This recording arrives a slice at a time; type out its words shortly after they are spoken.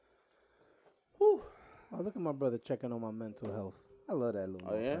Oh, look at my brother checking on my mental health. I love that little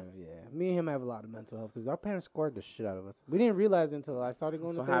Oh yeah. motherfucker. Yeah, me and him have a lot of mental health because our parents scared the shit out of us. We didn't realize it until I started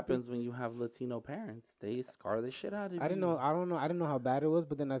going That's to what therapy. happens when you have Latino parents. They scar the shit out of I didn't you. know. I don't know. I didn't know how bad it was,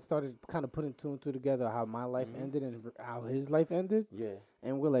 but then I started kind of putting two and two together how my life Mhm. ended and how his life ended, Yeah.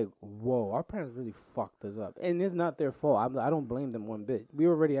 and we're like, whoa, our parents really fucked us up, and it's not their fault. I don't blame them one bit. We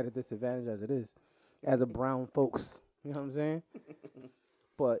were already at a disadvantage as it is, as a brown folks. You know what I'm saying?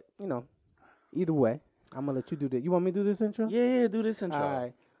 But either way, I'm gonna let you do that. You want me to do this intro? Yeah. Do this intro. All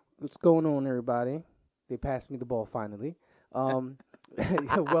right. What's going on, everybody? They passed me the ball finally. Welcome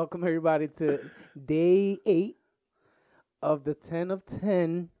everybody to day 8 of the 10 of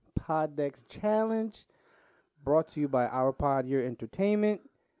 10 Poddex Challenge, brought to you by Our Pod Year Entertainment,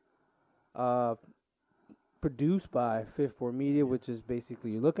 produced by Fifth Four Media, which is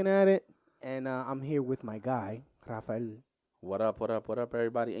basically you're looking at it. And I'm here with my guy, Rafael. What up? What up? What up,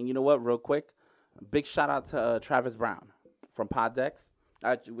 everybody? And you know what? Real quick, big shout out to Travis Brown from Poddex.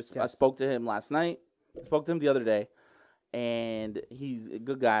 I Yes. spoke to him last night. Spoke to him the other day, and he's a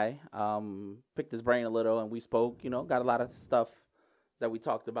good guy. Picked his brain a little, and we spoke. Got a lot of stuff that we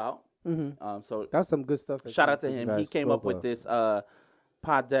talked about. Mm-hmm. So That's some good stuff. shout out to you him. guys He came up spoke with of. this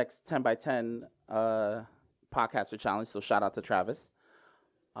Poddex 10x10 podcaster challenge. So shout out to Travis.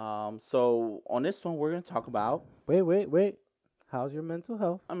 So on this one, we're gonna talk about Wait. How's your mental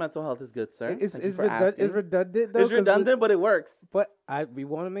health? my mental health is good, sir. It's Thank you it's, for redundant. asking. It's redundant though. It's 'cause redundant, but it works. But we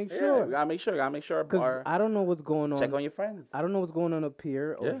want to make Yeah, sure. we gotta make sure. Gotta make sure. Because Or I don't know what's going on. check on your friends. I don't know what's going on up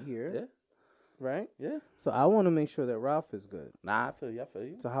here or Yeah, here, yeah, right? yeah. So I want to make sure that Ralph is good. Nah, I feel you. I feel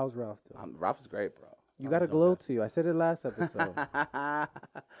you. So how's Ralph doing? Ralph is great, bro. You Ralph's got a doing glow good. to you. I said it last episode.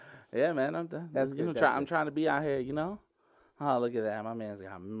 Yeah, man. I'm done. That's good, that's I'm good. trying to be out here. Oh, look at that. My man's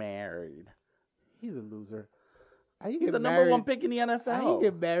got married. He's a loser. How you He's get the married? number one pick in the NFL. How you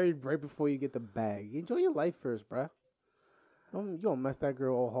get married right before you get the bag? Enjoy your life first, bruh. You don't mess that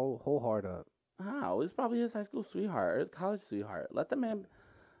girl whole heart up. How? It's probably his high school sweetheart or his college sweetheart. Let the man.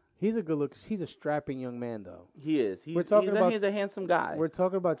 He's a good look. He's a strapping young man, though. He is. We're talking about- he's a handsome guy. We're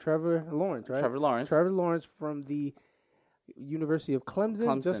talking about Trevor Lawrence, right? Trevor Lawrence. Trevor Lawrence from the University of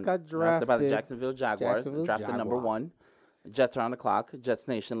Clemson, just got drafted by the drafted. Jacksonville Jaguars. Jacksonville Drafted number Jaguars. 1. Jets are on the clock. Jets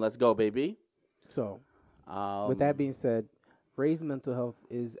Nation, let's go, baby. So, with that being said, Ray's mental health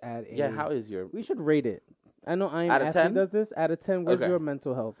is at a. yeah, how is your We should rate it. I know I am Out of 10? does this. Out of 10, where's Okay. your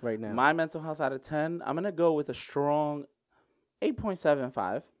mental health right now? my mental health out of 10? I'm gonna go with a strong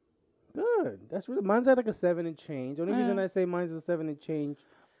 8.75. Good. That's really mine's at like a 7 and change. Only reason Yeah. I say mine's a 7 and change,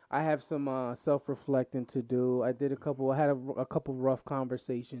 I have some self-reflecting to do. I did I had a couple rough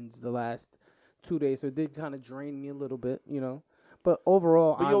conversations the last 2 days, so it did kind of drain me a little bit, But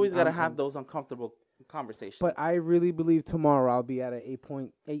overall, But you always gotta I'm- have those uncomfortable conversations. But I really believe tomorrow I'll be at a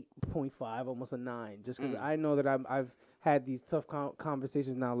 8.5, almost a 9, just because I know that I've had these tough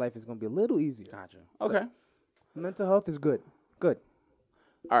conversations. Now life is gonna be a little easier. Gotcha. Okay. Mental health is good. Good.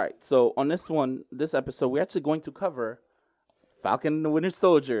 All right. So on this episode, we're actually going to cover Falcon and the Winter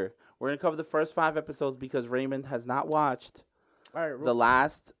Soldier. We're gonna cover the first 5 episodes because Raymond has not watched All right. the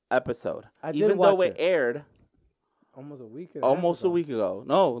last episode, I did even though watch it it. aired almost a week. almost a week ago.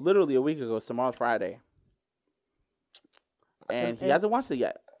 No, literally a week ago. Tomorrow's Friday, and he And- hasn't watched it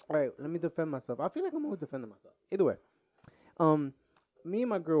yet. All right, let me defend myself. I feel like I'm always defending myself. Either way, me and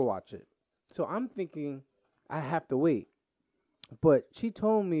my girl watch it, so I'm thinking I have to wait. But she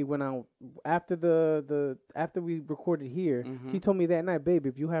told me after we recorded here, she told me that night, babe,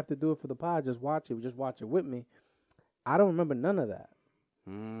 if you have to do it for the pod, just watch it. Just watch it with me. I don't remember none of that,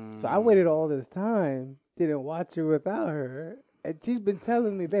 so I waited all this time, didn't watch it without her, and she's been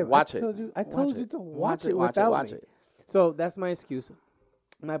telling me, babe, Watch I it. told you, I Watch told it. you to Watch watch it, it watch it, without watch me. it. So that's my excuse.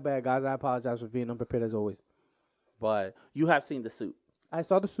 My bad, guys. I apologize for being unprepared as always. But you have seen the suit. I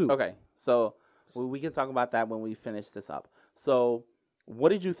saw the suit. Okay, so we can talk about that when we finish this up. So, what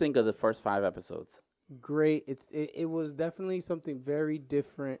did you think of the first 5 episodes? Great. It was definitely something very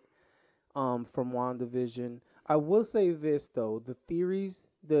different from WandaVision. I will say this though, the theories,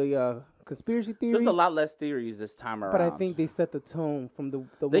 the conspiracy theories. There's a lot less theories this time around. but I think they set the tone from the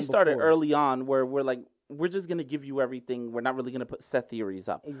they one started before. early on where we're just gonna give you everything. We're not really gonna put set theories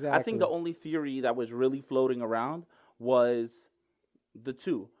up. I Exactly. think the only theory that was really floating around was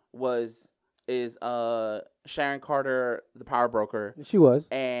is Sharon Carter, the power broker, She was.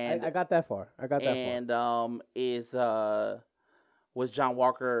 and I got that far. and was John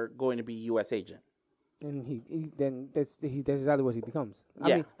Walker going to be U.S. agent? And that's exactly what he becomes. I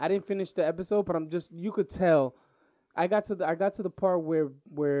Yeah. mean, I didn't finish the episode, but you could tell. I got to the part where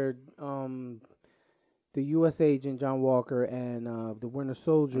the U.S. agent John Walker and the Winter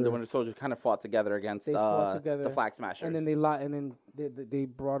Soldier. And the Winter Soldier kind of fought together against They fought together, the Flag Smashers. and then they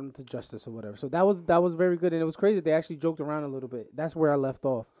brought him to justice or whatever. So that was very good, and it was crazy. They actually joked around a little bit. That's where I left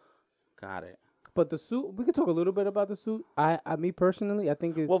off. Got it. But the suit, we could talk a little bit about the suit. Me personally, I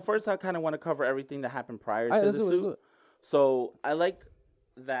think it's Well, first I kind of want to cover everything that happened prior to let's the do it, suit. let's do it. So I like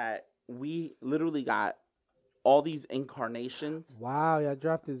that we literally got all these incarnations. Wow, yeah, I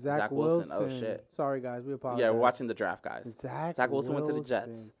drafted Zach Wilson. Oh, shit. Sorry, guys, we apologize. Yeah, we're watching the draft, guys. Zach Wilson went to the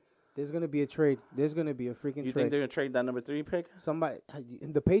Jets. There's gonna be a trade. There's gonna be a freaking You trade. think they're gonna trade that number 3 pick? Somebody,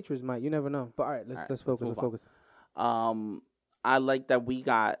 the Patriots might. You never know. But all right, let's focus. move Let's focus. I like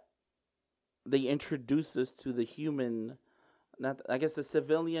that they introduced us to the human, I guess the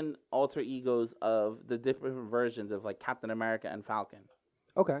civilian alter egos of the different versions of like Captain America and Falcon.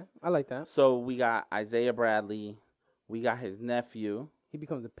 Okay, I like that. So we got Isaiah Bradley, we got his nephew He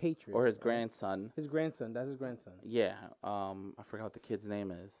becomes a Patriot. or his right? grandson. His grandson. That's his grandson. Yeah, I forgot what the kid's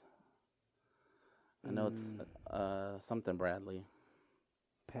name is. I know it's something Bradley.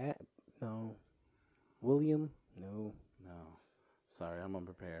 Pat? No. William? No. No, sorry, I'm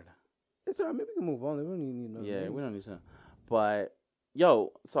unprepared. It's all right. Maybe we can move on. We don't even need no Yeah, names. we don't need to. But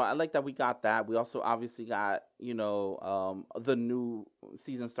yo, so I like that we got that. We also obviously got, the new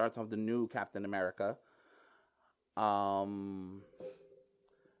season starts off the new Captain America. And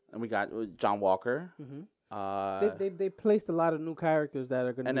we got John Walker. Mm-hmm. They placed a lot of new characters that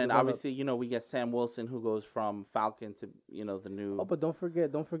are going to. And then developed. obviously, we get Sam Wilson who goes from Falcon to the new. Oh, but don't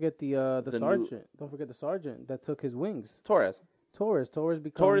forget the sergeant. Don't forget the sergeant that took his wings. Torres. Torres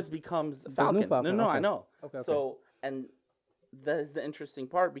becomes new Falcon. Falcon, No, okay. I know. Okay. So and that is the interesting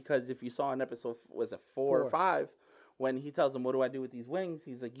part, because if you saw in episode, was it 4 or 5, when he tells him, "What do I do with these wings?"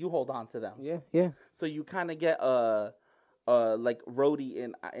 He's like, "You hold on to them." Yeah. So you kind of get like Rhodey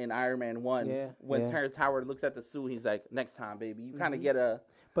in Iron Man 1 when Terrence Howard looks at the suit, he's like, "Next time, baby." You kind of get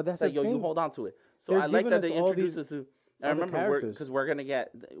But that's like, the thing. you hold on to it. So They're I like giving that they us all introduce these us to. I other remember characters. because we're gonna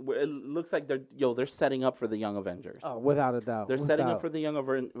get. It looks like they're setting up for the Young Avengers. Oh, without a doubt. They're setting up for the Young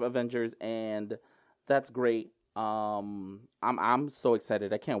Avengers, and that's great. I'm so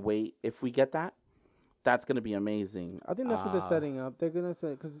excited. I can't wait. If we get that, that's gonna be amazing. I think that's what they're setting up. They're gonna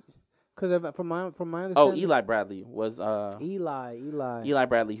say because from my understanding. Oh, Eli Bradley was Eli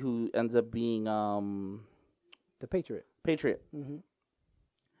Bradley, who ends up being the Patriot. Patriot. Mm-hmm.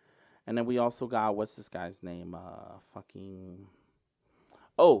 And then we also got, what's this guy's name?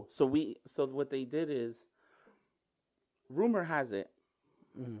 Oh, so what they did is, rumor has it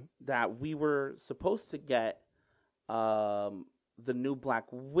that we were supposed to get the new Black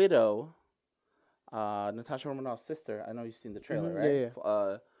Widow, Natasha Romanoff's sister. I know you've seen the trailer, right?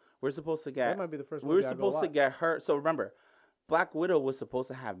 Yeah. We're supposed to get. That might be the first We one. were supposed to get her. So remember, Black Widow was supposed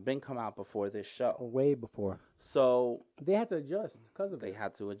to have been come out before this show. Way before. So they had to adjust because of they it.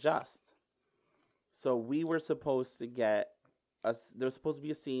 had to adjust. So we were supposed to get there was supposed to be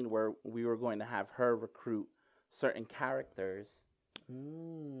a scene where we were going to have her recruit certain characters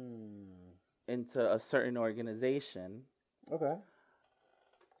into a certain organization. Okay.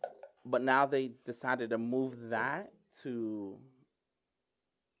 But now they decided to move that to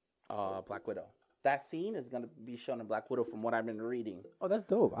Black Widow. That scene is going to be shown in Black Widow from what I've been reading. Oh, that's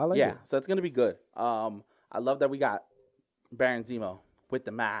dope. I like it. Yeah, so it's going to be good. I love that we got Baron Zemo with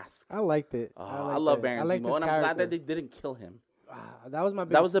the mask. I liked it. I love Baron Zemo, and I'm glad that they didn't kill him. That was my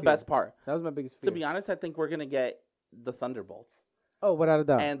biggest That was the fear. best part. That was my biggest fear. To be honest, I think we're going to get the Thunderbolts. Oh, without a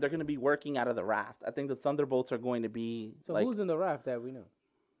doubt. And they're going to be working out of the raft. I think the Thunderbolts are going to be so like... who's in the raft that we know?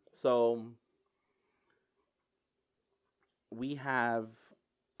 So we have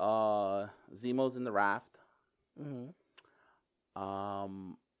Zemo's in the raft. Mm-hmm.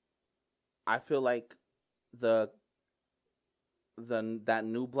 I feel like that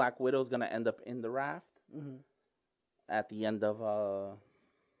new Black Widow is gonna end up in the raft at the end of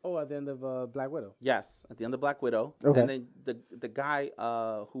at the end of Black Widow. Yes, at the end of Black Widow. Okay. And then the guy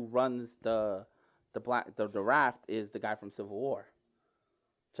who runs the raft is the guy from Civil War,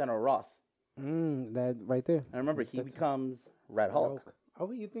 General Ross. That right there. And remember, he becomes Red Hulk. Oh,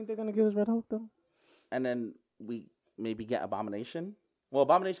 you think they're gonna give us Red Hulk though? And then we maybe get Abomination. Well,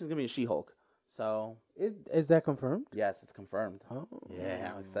 Abomination's gonna be a She-Hulk. So is that confirmed? yes, it's confirmed. Oh,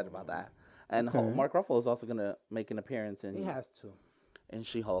 Yeah, I'm excited about that. And Okay. Mark Ruffalo is also gonna make an appearance he has to. in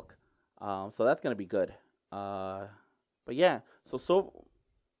She-Hulk. So that's gonna be good. But yeah, so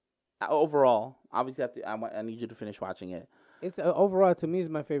overall, obviously, I need you to finish watching it. It's overall to me is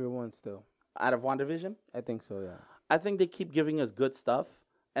my favorite one still. Out of WandaVision, I think so. Yeah. I think they keep giving us good stuff,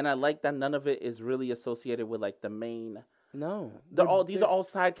 and I like that none of it is really associated with like the main No, These are all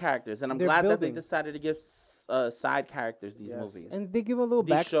side characters, and I'm glad that they decided to give side characters these movies. And they give them a little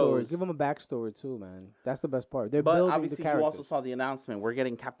backstory. Give them a backstory too, man. That's the best part. They're building obviously the characters. You also saw the announcement. We're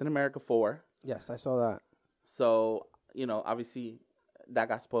getting Captain America 4. Yes, I saw that. So, obviously that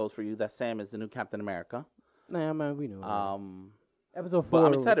got spoiled for you that Sam is the new Captain America. Nah, man, we know. Episode 4. But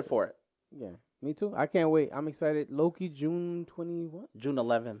I'm excited for it. Yeah, me too. I can't wait. I'm excited. Loki, June 20 what? June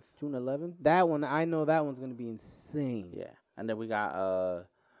 11th. June 11th. That one, I know that one's gonna be insane. Yeah, and then we got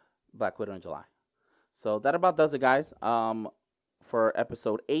Black Widow in July. So that about does it, guys. For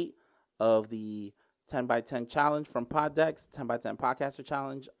episode 8 of the 10x10 challenge from Poddex, 10x10 podcaster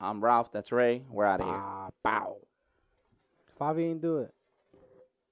challenge. I'm Ralph. That's Ray. We're out of here. Bow. Favi ain't do it.